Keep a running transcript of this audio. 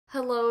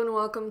Hello and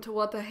welcome to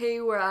What the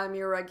Hey, where I'm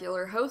your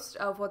regular host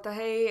of What the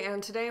Hey,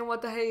 and today in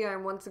What the Hey,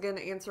 I'm once again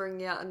answering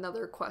yet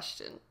another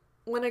question.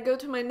 When I go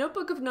to my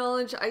notebook of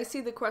knowledge, I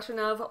see the question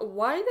of,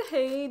 why the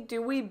hey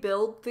do we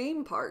build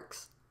theme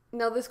parks?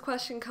 Now this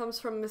question comes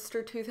from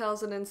Mr.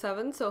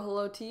 2007, so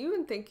hello to you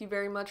and thank you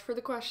very much for the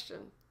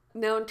question.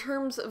 Now, in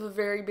terms of a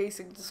very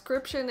basic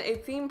description, a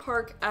theme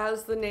park,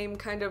 as the name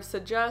kind of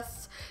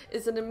suggests,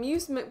 is an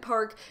amusement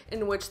park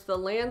in which the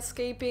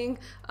landscaping,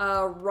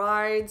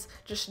 rides,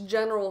 just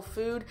general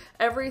food,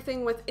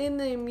 everything within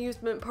the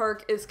amusement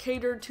park is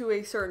catered to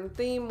a certain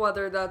theme,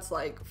 whether that's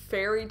like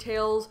fairy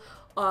tales,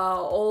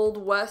 Old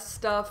West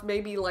stuff,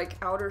 maybe like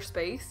outer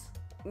space.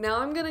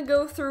 Now I'm going to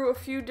go through a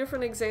few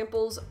different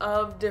examples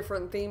of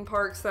different theme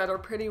parks that are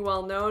pretty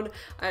well known.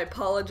 I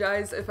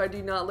apologize if I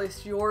do not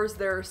list yours,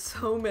 there are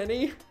so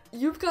many.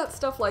 You've got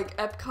stuff like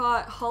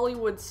Epcot,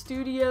 Hollywood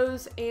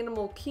Studios,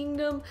 Animal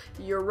Kingdom,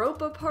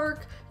 Europa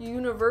Park,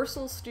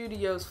 Universal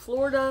Studios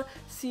Florida,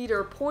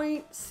 Cedar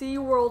Point,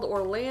 SeaWorld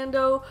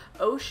Orlando,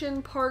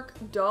 Ocean Park,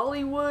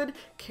 Dollywood,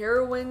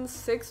 Carowinds,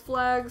 Six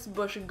Flags,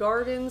 Busch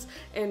Gardens,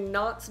 and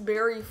Knott's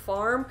Berry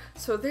Farm,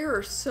 so there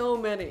are so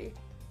many.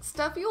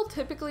 Stuff you'll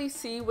typically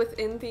see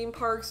within theme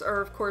parks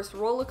are, of course,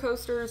 roller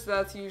coasters.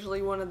 That's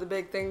usually one of the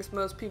big things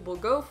most people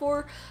go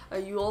for.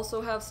 You also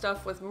have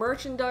stuff with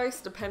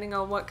merchandise, depending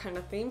on what kind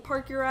of theme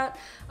park you're at.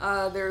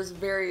 There's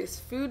various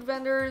food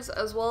vendors,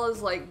 as well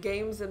as like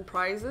games and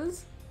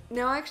prizes.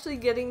 Now, actually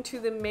getting to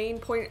the main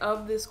point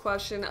of this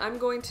question, I'm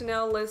going to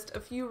now list a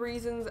few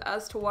reasons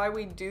as to why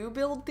we do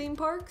build theme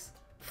parks.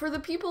 For the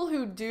people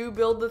who do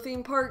build the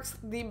theme parks,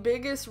 the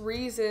biggest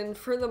reason,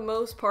 for the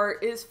most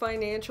part, is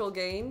financial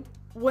gain.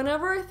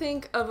 Whenever I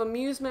think of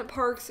amusement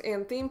parks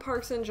and theme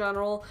parks in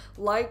general,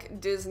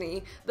 like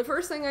Disney, the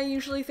first thing I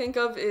usually think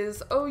of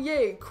is, oh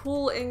yay,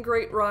 cool and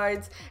great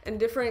rides and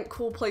different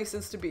cool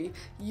places to be.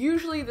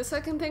 Usually the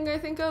second thing I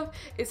think of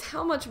is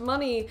how much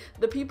money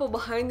the people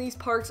behind these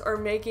parks are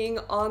making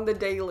on the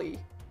daily.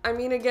 I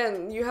mean,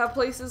 again, you have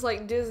places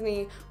like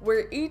Disney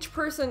where each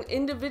person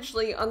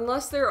individually,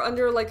 unless they're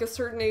under like a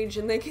certain age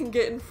and they can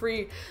get in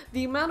free,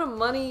 the amount of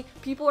money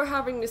people are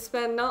having to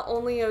spend not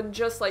only on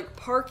just like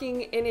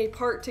parking in a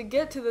park to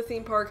get to the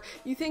theme park,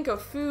 you think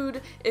of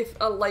food, if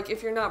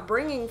you're not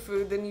bringing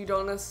food, then you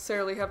don't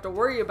necessarily have to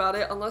worry about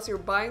it unless you're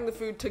buying the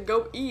food to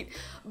go eat,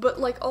 but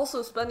like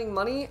also spending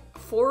money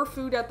for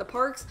food at the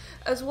parks,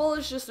 as well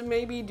as just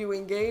maybe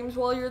doing games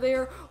while you're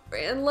there,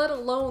 and let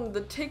alone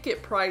the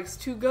ticket price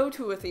to go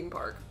to a theme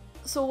park.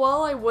 So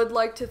while I would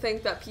like to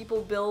think that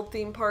people build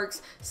theme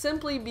parks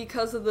simply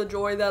because of the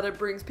joy that it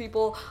brings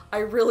people, I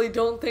really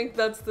don't think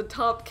that's the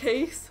top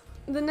case.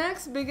 The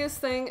next biggest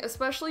thing,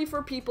 especially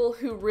for people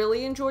who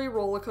really enjoy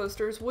roller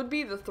coasters, would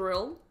be the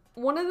thrill.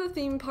 One of the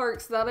theme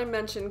parks that I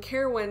mentioned,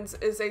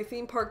 Carowinds, is a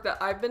theme park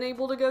that I've been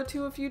able to go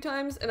to a few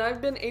times, and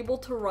I've been able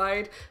to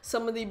ride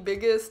some of the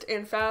biggest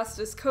and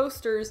fastest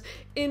coasters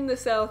in the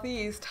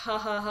Southeast, ha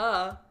ha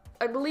ha.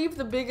 I believe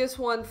the biggest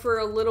one for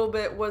a little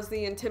bit was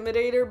the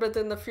Intimidator, but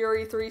then the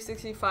Fury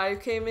 365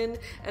 came in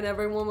and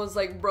everyone was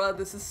like, bruh,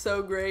 this is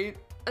so great.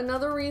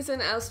 Another reason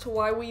as to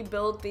why we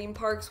build theme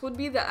parks would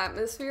be the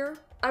atmosphere.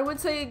 I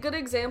would say a good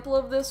example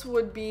of this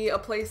would be a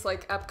place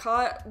like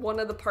Epcot, one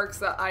of the parks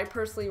that I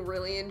personally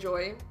really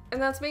enjoy.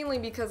 And that's mainly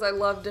because I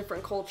love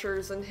different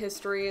cultures and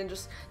history and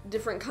just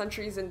different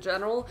countries in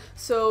general.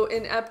 So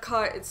in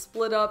Epcot, it's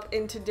split up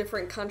into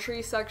different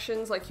country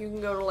sections. Like you can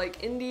go to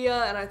like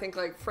India and I think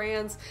like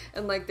France,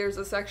 and like there's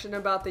a section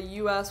about the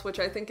US, which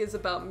I think is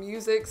about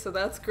music, so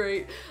that's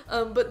great.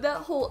 But that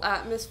whole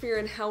atmosphere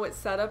and how it's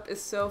set up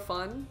is so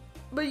fun.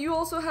 But you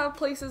also have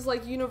places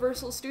like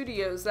Universal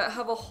Studios that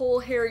have a whole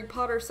Harry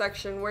Potter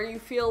section where you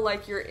feel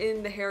like you're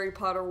in the Harry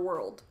Potter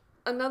world.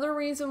 Another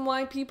reason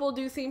why people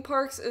do theme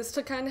parks is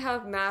to kind of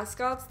have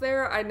mascots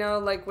there. I know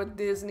like with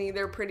Disney,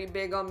 they're pretty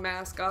big on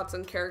mascots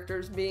and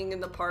characters being in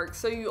the park,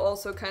 so you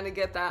also kind of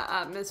get that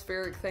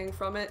atmospheric thing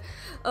from it.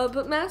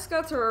 But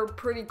mascots are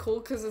pretty cool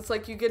because it's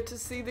like you get to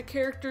see the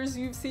characters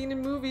you've seen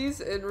in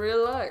movies in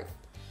real life.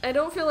 I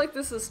don't feel like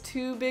this is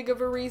too big of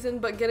a reason,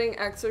 but getting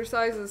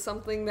exercise is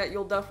something that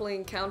you'll definitely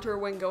encounter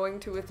when going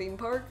to a theme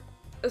park.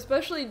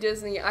 Especially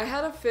Disney. I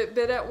had a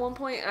Fitbit at one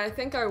point, and I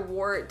think I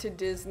wore it to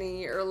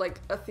Disney or like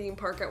a theme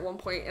park at one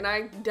point, and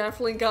I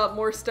definitely got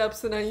more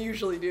steps than I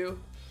usually do.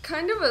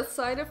 Kind of a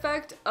side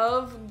effect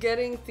of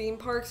getting theme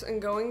parks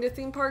and going to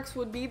theme parks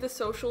would be the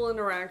social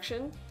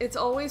interaction. It's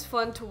always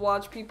fun to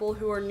watch people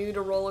who are new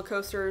to roller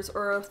coasters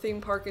or a theme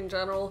park in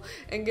general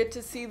and get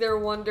to see their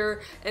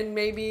wonder and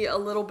maybe a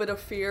little bit of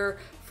fear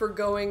for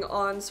going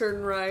on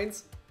certain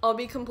rides. I'll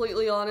be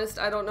completely honest,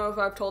 I don't know if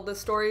I've told this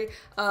story,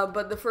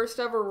 but the first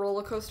ever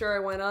roller coaster I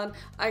went on,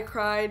 I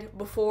cried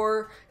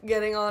before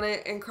getting on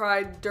it and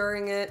cried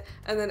during it,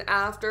 and then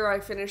after I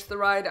finished the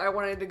ride, I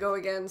wanted to go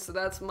again, so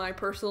that's my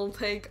personal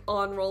take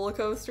on roller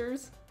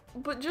coasters.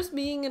 But just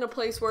being in a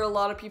place where a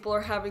lot of people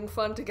are having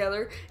fun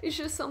together is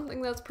just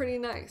something that's pretty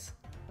nice.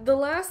 The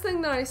last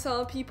thing that I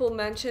saw people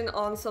mention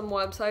on some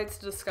websites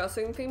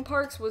discussing theme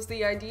parks was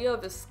the idea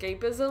of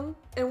escapism.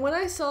 And when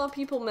I saw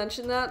people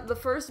mention that, the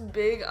first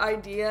big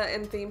idea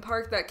in theme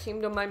park that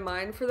came to my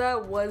mind for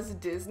that was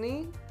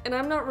Disney. And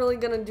I'm not really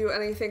gonna do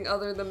anything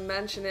other than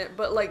mention it,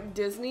 but like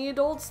Disney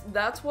adults,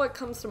 that's what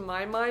comes to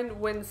my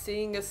mind when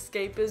seeing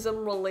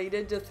escapism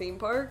related to theme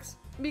parks.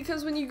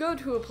 Because when you go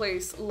to a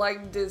place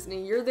like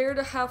Disney, you're there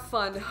to have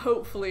fun,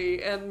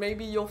 hopefully, and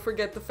maybe you'll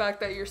forget the fact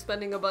that you're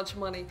spending a bunch of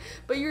money.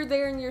 But you're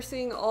there and you're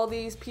seeing all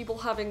these people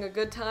having a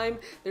good time,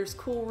 there's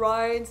cool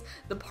rides,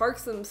 the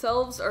parks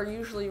themselves are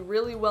usually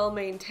really well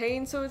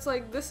maintained, so it's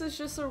like, this is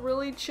just a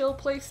really chill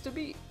place to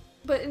be.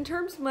 But in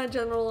terms of my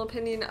general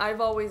opinion,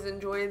 I've always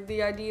enjoyed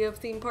the idea of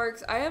theme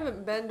parks. I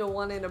haven't been to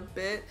one in a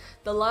bit.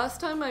 The last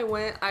time I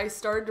went, I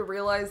started to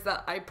realize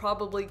that I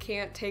probably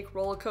can't take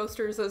roller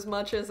coasters as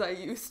much as I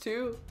used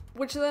to.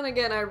 Which then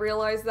again, I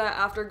realized that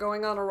after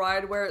going on a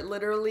ride where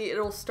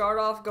it'll start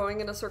off going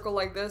in a circle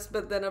like this,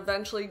 but then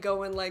eventually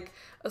go in like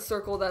a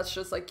circle that's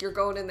just like you're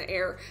going in the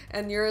air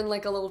and you're in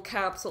like a little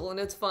capsule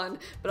and it's fun.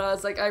 But I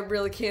was like, I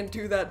really can't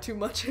do that too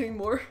much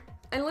anymore.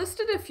 I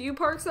listed a few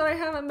parks that I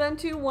haven't been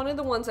to. One of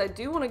the ones I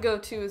do want to go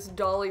to is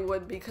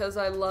Dollywood because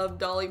I love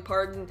Dolly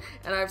Parton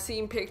and I've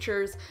seen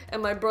pictures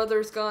and my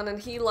brother's gone and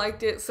he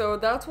liked it, so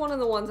that's one of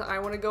the ones I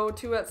want to go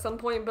to at some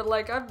point. But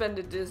like, I've been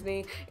to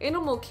Disney.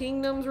 Animal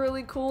Kingdom's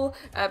really cool,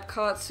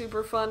 Epcot's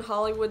super fun,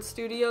 Hollywood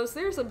Studios,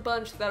 there's a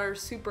bunch that are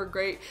super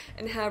great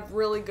and have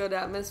really good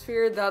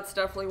atmosphere. That's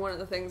definitely one of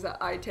the things that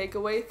I take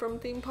away from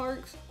theme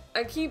parks.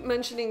 I keep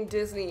mentioning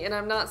Disney, and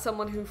I'm not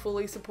someone who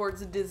fully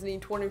supports Disney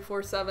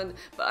 24/7,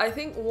 but I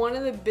think one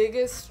of the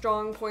biggest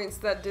strong points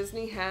that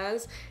Disney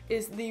has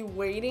is the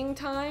waiting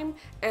time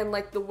and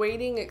like the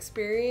waiting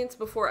experience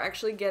before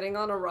actually getting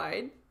on a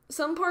ride.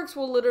 Some parks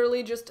will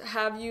literally just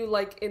have you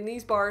like in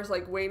these bars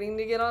like waiting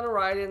to get on a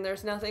ride and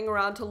there's nothing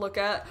around to look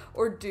at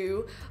or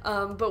do,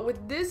 but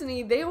with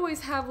Disney they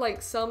always have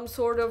like some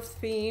sort of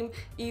theme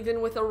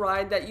even with a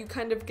ride that you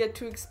kind of get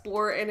to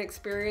explore and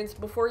experience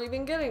before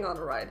even getting on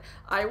a ride.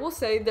 I will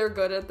say they're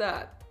good at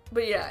that.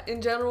 But yeah,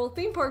 in general,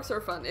 theme parks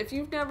are fun. If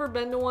you've never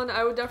been to one,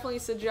 I would definitely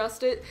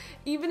suggest it.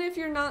 Even if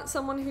you're not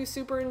someone who's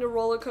super into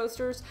roller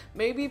coasters,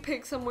 maybe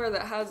pick somewhere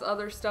that has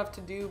other stuff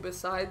to do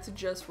besides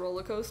just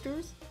roller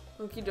coasters.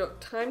 Okie doke,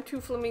 time to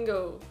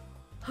flamingo.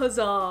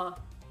 Huzzah!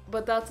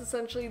 But that's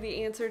essentially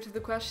the answer to the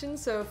question,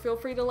 so feel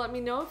free to let me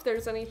know if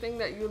there's anything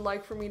that you would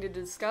like for me to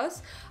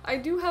discuss. I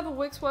do have a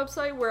Wix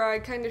website where I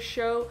kind of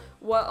show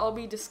what I'll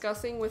be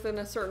discussing within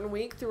a certain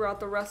week throughout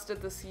the rest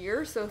of this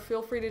year, so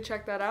feel free to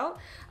check that out.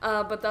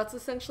 But that's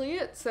essentially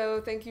it,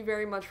 so thank you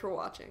very much for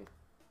watching.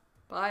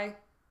 Bye!